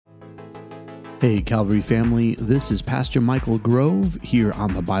Hey Calvary family, this is Pastor Michael Grove here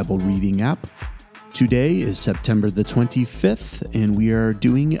on the Bible Reading app. Today is September the 25th, and we are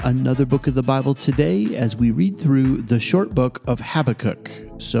doing another book of the Bible today as we read through the short book of Habakkuk.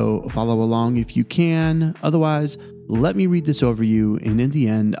 So follow along if you can. Otherwise, let me read this over you, and in the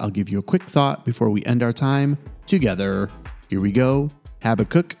end, I'll give you a quick thought before we end our time together. Here we go.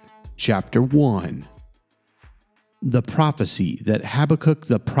 Habakkuk chapter 1. The prophecy that Habakkuk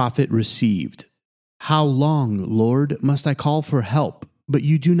the prophet received. How long, Lord, must I call for help, but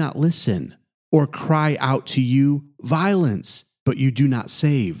you do not listen, or cry out to you, violence, but you do not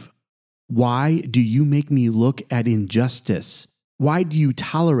save? Why do you make me look at injustice? Why do you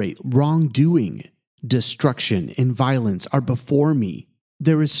tolerate wrongdoing? Destruction and violence are before me.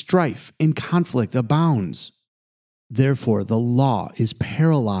 There is strife and conflict abounds. Therefore the law is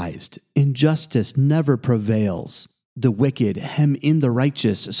paralyzed, injustice never prevails. The wicked hem in the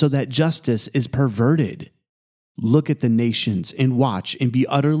righteous so that justice is perverted. Look at the nations and watch and be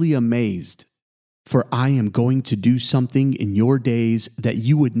utterly amazed. For I am going to do something in your days that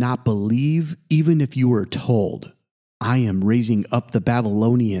you would not believe even if you were told. I am raising up the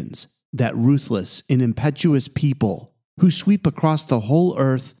Babylonians, that ruthless and impetuous people who sweep across the whole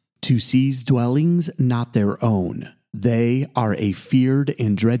earth to seize dwellings not their own. They are a feared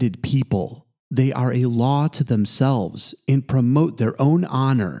and dreaded people. They are a law to themselves and promote their own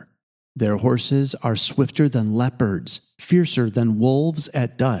honor. Their horses are swifter than leopards, fiercer than wolves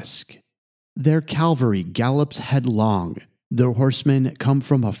at dusk. Their cavalry gallops headlong. Their horsemen come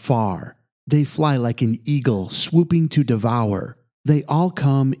from afar. They fly like an eagle swooping to devour. They all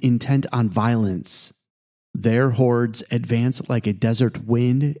come intent on violence. Their hordes advance like a desert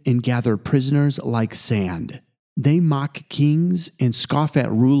wind and gather prisoners like sand. They mock kings and scoff at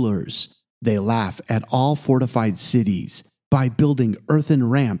rulers. They laugh at all fortified cities. By building earthen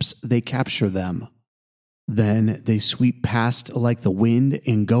ramps, they capture them. Then they sweep past like the wind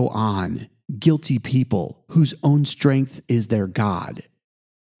and go on, guilty people whose own strength is their God.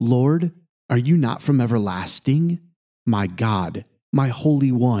 Lord, are you not from everlasting? My God, my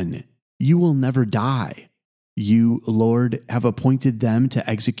Holy One, you will never die. You, Lord, have appointed them to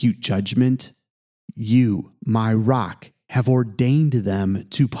execute judgment. You, my rock, have ordained them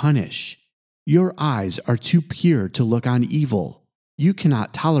to punish. Your eyes are too pure to look on evil. You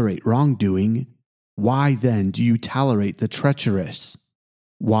cannot tolerate wrongdoing. Why then do you tolerate the treacherous?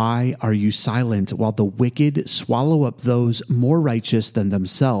 Why are you silent while the wicked swallow up those more righteous than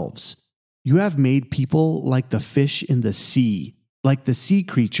themselves? You have made people like the fish in the sea, like the sea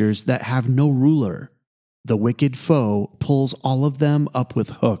creatures that have no ruler. The wicked foe pulls all of them up with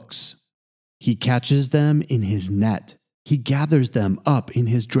hooks. He catches them in his net. He gathers them up in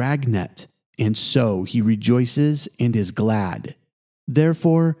his dragnet. And so he rejoices and is glad.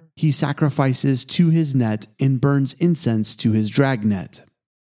 Therefore he sacrifices to his net and burns incense to his dragnet.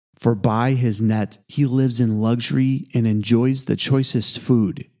 For by his net he lives in luxury and enjoys the choicest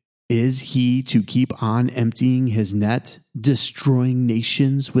food. Is he to keep on emptying his net, destroying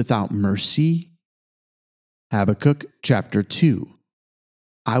nations without mercy? Habakkuk chapter 2.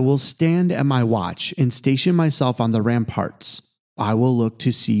 I will stand at my watch and station myself on the ramparts. I will look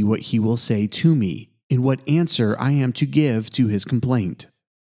to see what he will say to me, and what answer I am to give to his complaint.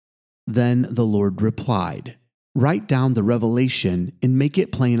 Then the Lord replied, Write down the revelation and make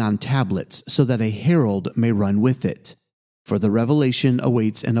it plain on tablets so that a herald may run with it. For the revelation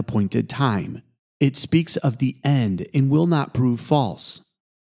awaits an appointed time. It speaks of the end and will not prove false.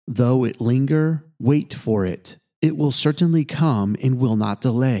 Though it linger, wait for it. It will certainly come and will not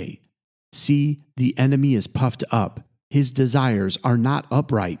delay. See, the enemy is puffed up. His desires are not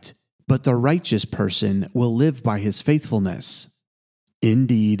upright, but the righteous person will live by his faithfulness.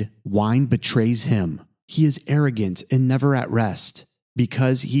 Indeed, wine betrays him. He is arrogant and never at rest,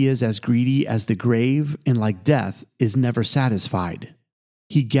 because he is as greedy as the grave and like death is never satisfied.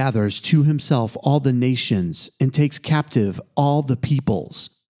 He gathers to himself all the nations and takes captive all the peoples.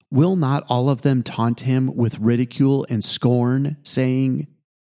 Will not all of them taunt him with ridicule and scorn, saying,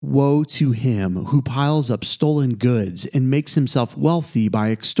 Woe to him who piles up stolen goods and makes himself wealthy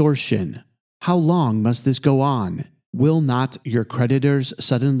by extortion. How long must this go on? Will not your creditors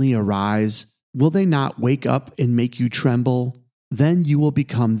suddenly arise? Will they not wake up and make you tremble? Then you will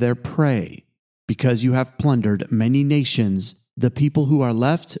become their prey. Because you have plundered many nations, the people who are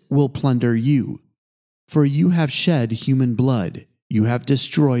left will plunder you. For you have shed human blood. You have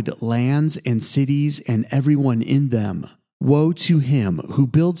destroyed lands and cities and everyone in them. Woe to him who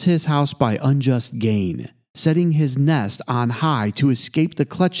builds his house by unjust gain, setting his nest on high to escape the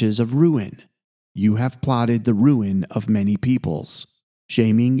clutches of ruin. You have plotted the ruin of many peoples.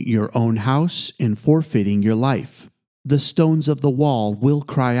 shaming your own house and forfeiting your life. The stones of the wall will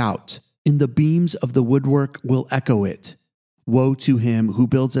cry out, and the beams of the woodwork will echo it. Woe to him who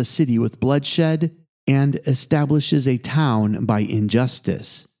builds a city with bloodshed and establishes a town by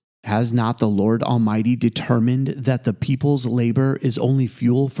injustice. Has not the Lord Almighty determined that the people's labor is only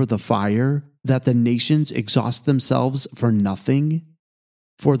fuel for the fire, that the nations exhaust themselves for nothing?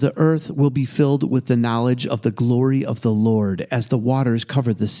 For the earth will be filled with the knowledge of the glory of the Lord as the waters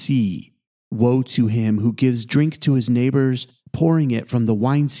cover the sea. Woe to him who gives drink to his neighbors, pouring it from the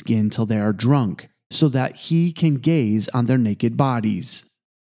wineskin till they are drunk, so that he can gaze on their naked bodies.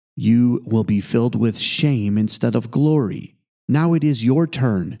 You will be filled with shame instead of glory. Now it is your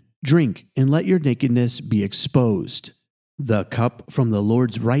turn. Drink and let your nakedness be exposed. The cup from the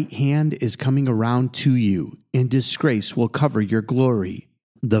Lord's right hand is coming around to you, and disgrace will cover your glory.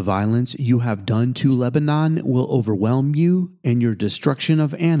 The violence you have done to Lebanon will overwhelm you, and your destruction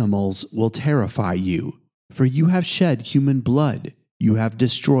of animals will terrify you. For you have shed human blood. You have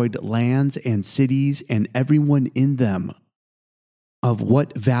destroyed lands and cities and everyone in them. Of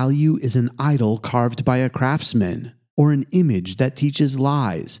what value is an idol carved by a craftsman, or an image that teaches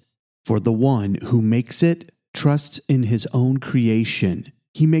lies? For the one who makes it trusts in his own creation.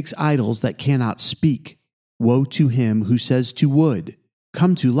 He makes idols that cannot speak. Woe to him who says to wood,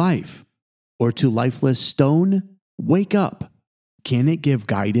 "Come to life," or to lifeless stone, "Wake up." Can it give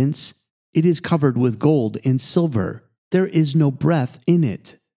guidance? It is covered with gold and silver. There is no breath in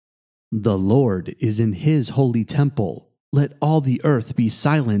it. The Lord is in his holy temple. Let all the earth be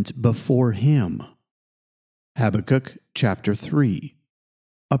silent before him. Habakkuk chapter 3.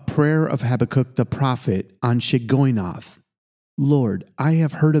 A prayer of Habakkuk the prophet on Shigionoth. Lord, I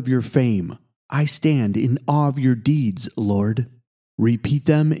have heard of your fame. I stand in awe of your deeds, Lord. Repeat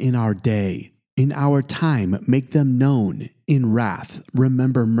them in our day. In our time, make them known. In wrath,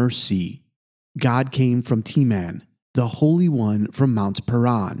 remember mercy. God came from Teman, the Holy One from Mount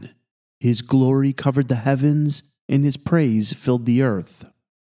Paran. His glory covered the heavens, and his praise filled the earth.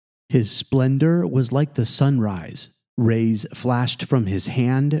 His splendor was like the sunrise. Rays flashed from his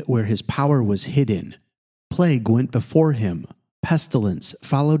hand where his power was hidden. Plague went before him. Pestilence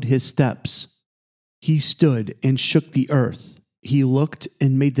followed his steps. He stood and shook the earth. He looked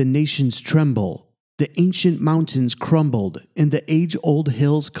and made the nations tremble. The ancient mountains crumbled, and the age-old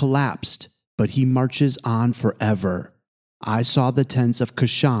hills collapsed, but he marches on forever. I saw the tents of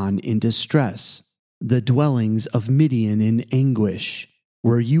Cushan in distress, the dwellings of Midian in anguish.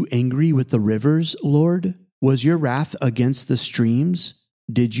 Were you angry with the rivers, Lord? Was your wrath against the streams?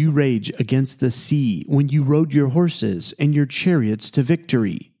 Did you rage against the sea when you rode your horses and your chariots to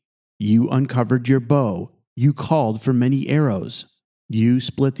victory? You uncovered your bow. You called for many arrows. You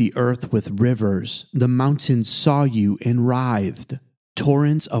split the earth with rivers. The mountains saw you and writhed.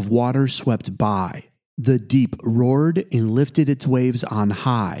 Torrents of water swept by. The deep roared and lifted its waves on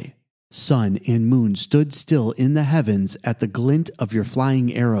high. Sun and moon stood still in the heavens at the glint of your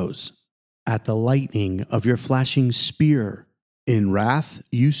flying arrows, at the lightning of your flashing spear. In wrath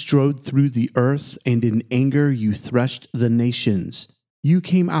you strode through the earth, and in anger you threshed the nations. You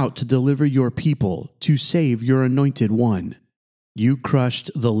came out to deliver your people, to save your anointed one. You crushed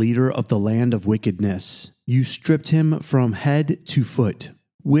the leader of the land of wickedness. You stripped him from head to foot.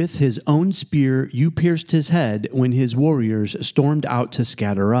 With his own spear you pierced his head when his warriors stormed out to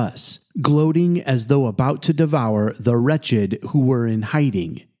scatter us, gloating as though about to devour the wretched who were in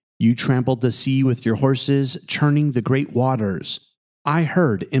hiding. You trampled the sea with your horses, churning the great waters. I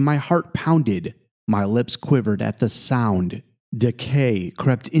heard, and my heart pounded. My lips quivered at the sound. Decay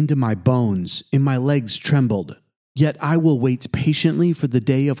crept into my bones, and my legs trembled. Yet I will wait patiently for the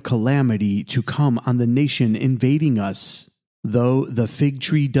day of calamity to come on the nation invading us. Though the fig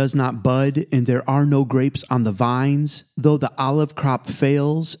tree does not bud, and there are no grapes on the vines, though the olive crop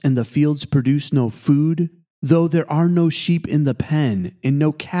fails, and the fields produce no food, though there are no sheep in the pen, and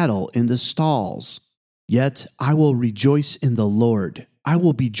no cattle in the stalls, yet I will rejoice in the Lord. I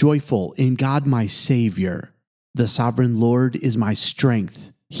will be joyful in God my Savior. The sovereign Lord is my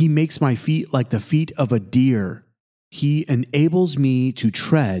strength. He makes my feet like the feet of a deer. He enables me to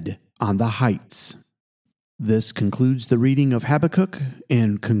tread on the heights. This concludes the reading of Habakkuk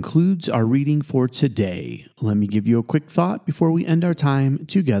and concludes our reading for today. Let me give you a quick thought before we end our time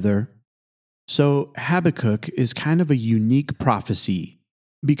together. So Habakkuk is kind of a unique prophecy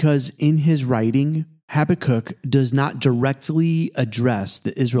because in his writing, Habakkuk does not directly address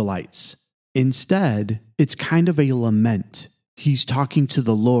the Israelites. Instead, it's kind of a lament. He's talking to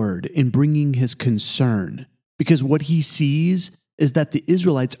the Lord and bringing his concern because what he sees is that the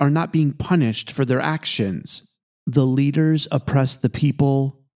Israelites are not being punished for their actions. The leaders oppress the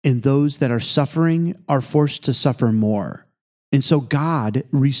people, and those that are suffering are forced to suffer more. And so God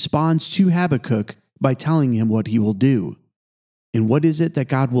responds to Habakkuk by telling him what he will do. And what is it that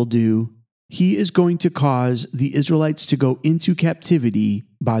God will do? He is going to cause the Israelites to go into captivity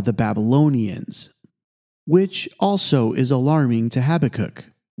by the Babylonians, which also is alarming to Habakkuk.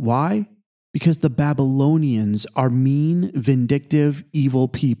 Why? Because the Babylonians are mean, vindictive, evil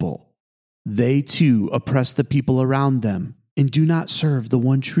people. They too oppress the people around them and do not serve the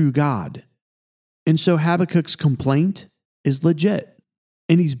one true God. And so Habakkuk's complaint is legit.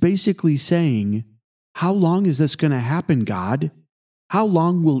 And he's basically saying, how long is this going to happen, God? How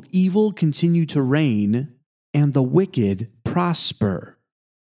long will evil continue to reign and the wicked prosper?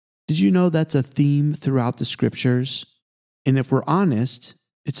 Did you know that's a theme throughout the scriptures? And if we're honest,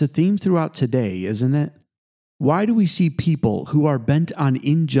 it's a theme throughout today, isn't it? Why do we see people who are bent on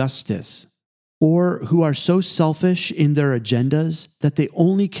injustice or who are so selfish in their agendas that they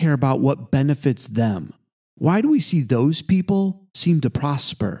only care about what benefits them? Why do we see those people seem to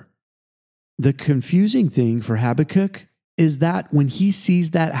prosper? The confusing thing for Habakkuk is that when he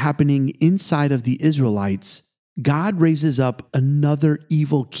sees that happening inside of the Israelites, God raises up another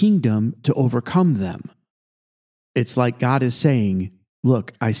evil kingdom to overcome them. It's like God is saying,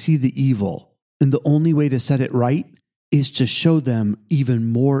 look, I see the evil, and the only way to set it right is to show them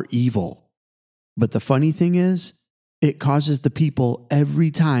even more evil. But the funny thing is, it causes the people every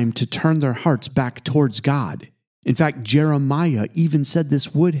time to turn their hearts back towards God. In fact, Jeremiah even said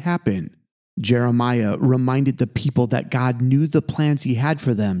this would happen. Jeremiah reminded the people that God knew the plans he had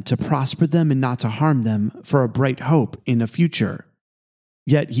for them to prosper them and not to harm them for a bright hope in a future.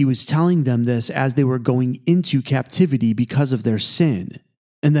 Yet he was telling them this as they were going into captivity because of their sin.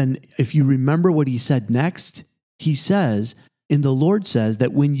 And then if you remember what he said next, he says, and the Lord says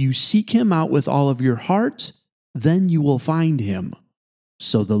that when you seek him out with all of your heart, then you will find him.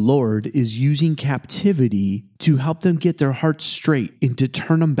 So the Lord is using captivity to help them get their hearts straight and to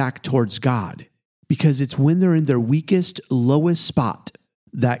turn them back towards God. Because it's when they're in their weakest, lowest spot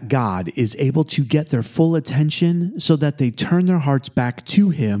that God is able to get their full attention so that they turn their hearts back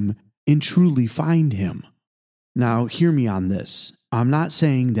to him and truly find him. Now, hear me on this. I'm not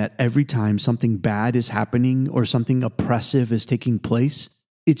saying that every time something bad is happening or something oppressive is taking place,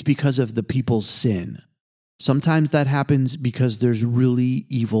 it's because of the people's sin. Sometimes that happens because there's really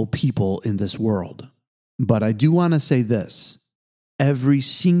evil people in this world. But I do want to say this. Every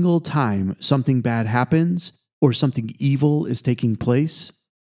single time something bad happens or something evil is taking place,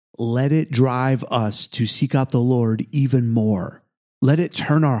 let it drive us to seek out the Lord even more. Let it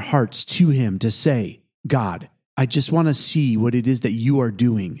turn our hearts to him to say, God, I just want to see what it is that you are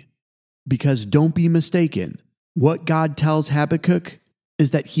doing. Because don't be mistaken, what God tells Habakkuk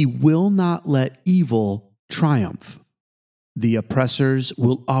is that he will not let evil triumph. The oppressors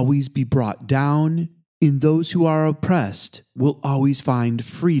will always be brought down, and those who are oppressed will always find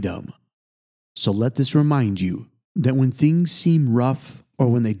freedom. So let this remind you that when things seem rough or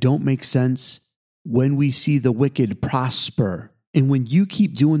when they don't make sense, when we see the wicked prosper, and when you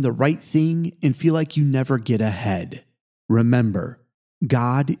keep doing the right thing and feel like you never get ahead, remember,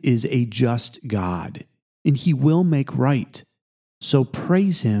 God is a just God, and he will make right. So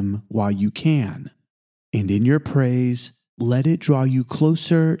praise him while you can. And in your praise, let it draw you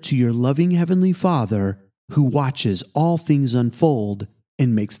closer to your loving Heavenly Father who watches all things unfold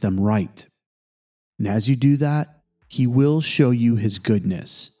and makes them right. And as you do that, he will show you his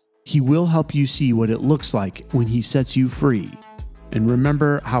goodness. He will help you see what it looks like when he sets you free. And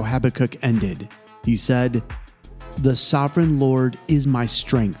remember how Habakkuk ended. He said, "The sovereign Lord is my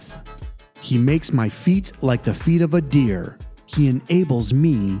strength. He makes my feet like the feet of a deer. He enables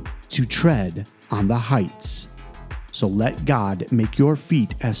me to tread on the heights." So let God make your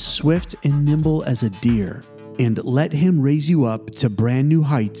feet as swift and nimble as a deer, and let him raise you up to brand new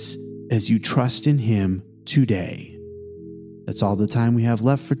heights as you trust in him today. That's all the time we have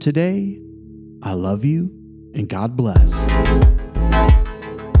left for today. I love you, and God bless.